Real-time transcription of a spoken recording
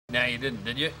No, you didn't,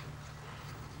 did you?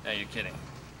 No, you're kidding.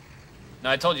 No,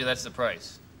 I told you that's the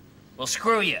price. Well,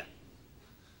 screw you.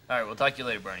 All right, we'll talk to you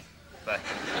later, Bernie. Bye.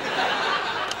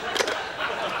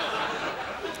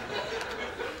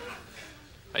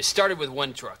 I started with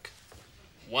one truck.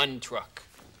 One truck.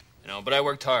 You know, but I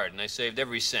worked hard, and I saved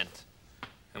every cent.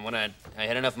 And when I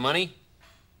had enough money,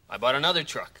 I bought another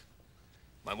truck.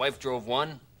 My wife drove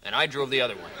one, and I drove the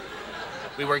other one.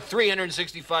 We worked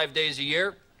 365 days a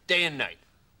year, day and night.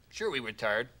 Sure, we were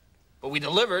tired, but we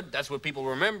delivered. That's what people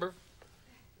remember.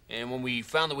 And when we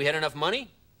found that we had enough money,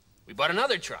 we bought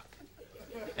another truck.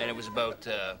 And it was about,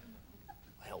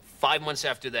 5 months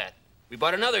after that, we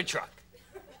bought another truck.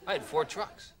 I had 4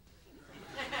 trucks.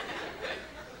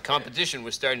 Competition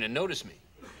was starting to notice me.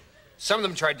 Some of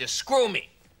them tried to screw me.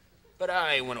 But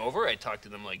I went over, I talked to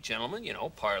them like gentlemen, you know,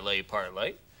 parlay,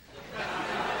 parlay.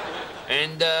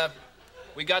 And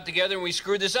we got together and we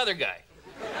screwed this other guy.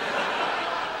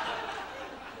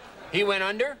 He went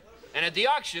under, and at the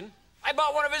auction, I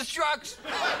bought one of his trucks.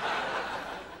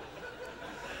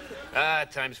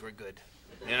 Times were good,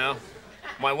 you know?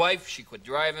 My wife, she quit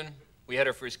driving. We had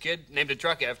our first kid, named the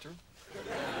truck after her.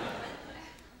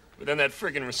 But then that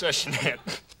friggin' recession hit.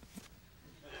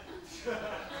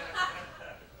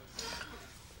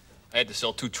 I had to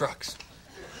sell 2 trucks.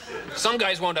 Some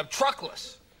guys wound up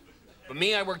truckless. But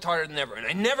me, I worked harder than ever, and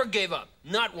I never gave up,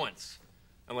 not once.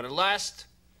 And when at last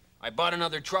I bought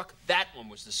another truck, that one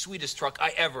was the sweetest truck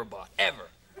I ever bought, ever.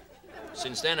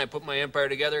 Since then, I put my empire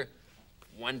together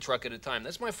 1 truck at a time.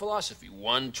 That's my philosophy,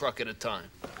 1 truck at a time.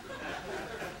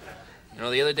 You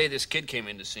know, the other day, this kid came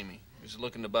in to see me. He was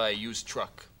looking to buy a used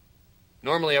truck.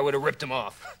 Normally, I would have ripped him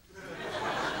off.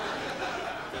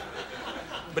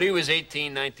 But he was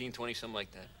 18, 19, 20, something like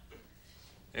that.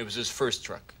 It was his first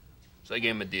truck. So I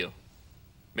gave him a deal.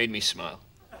 Made me smile.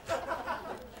 Marty,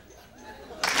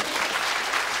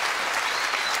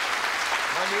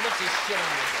 look this shit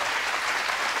on me,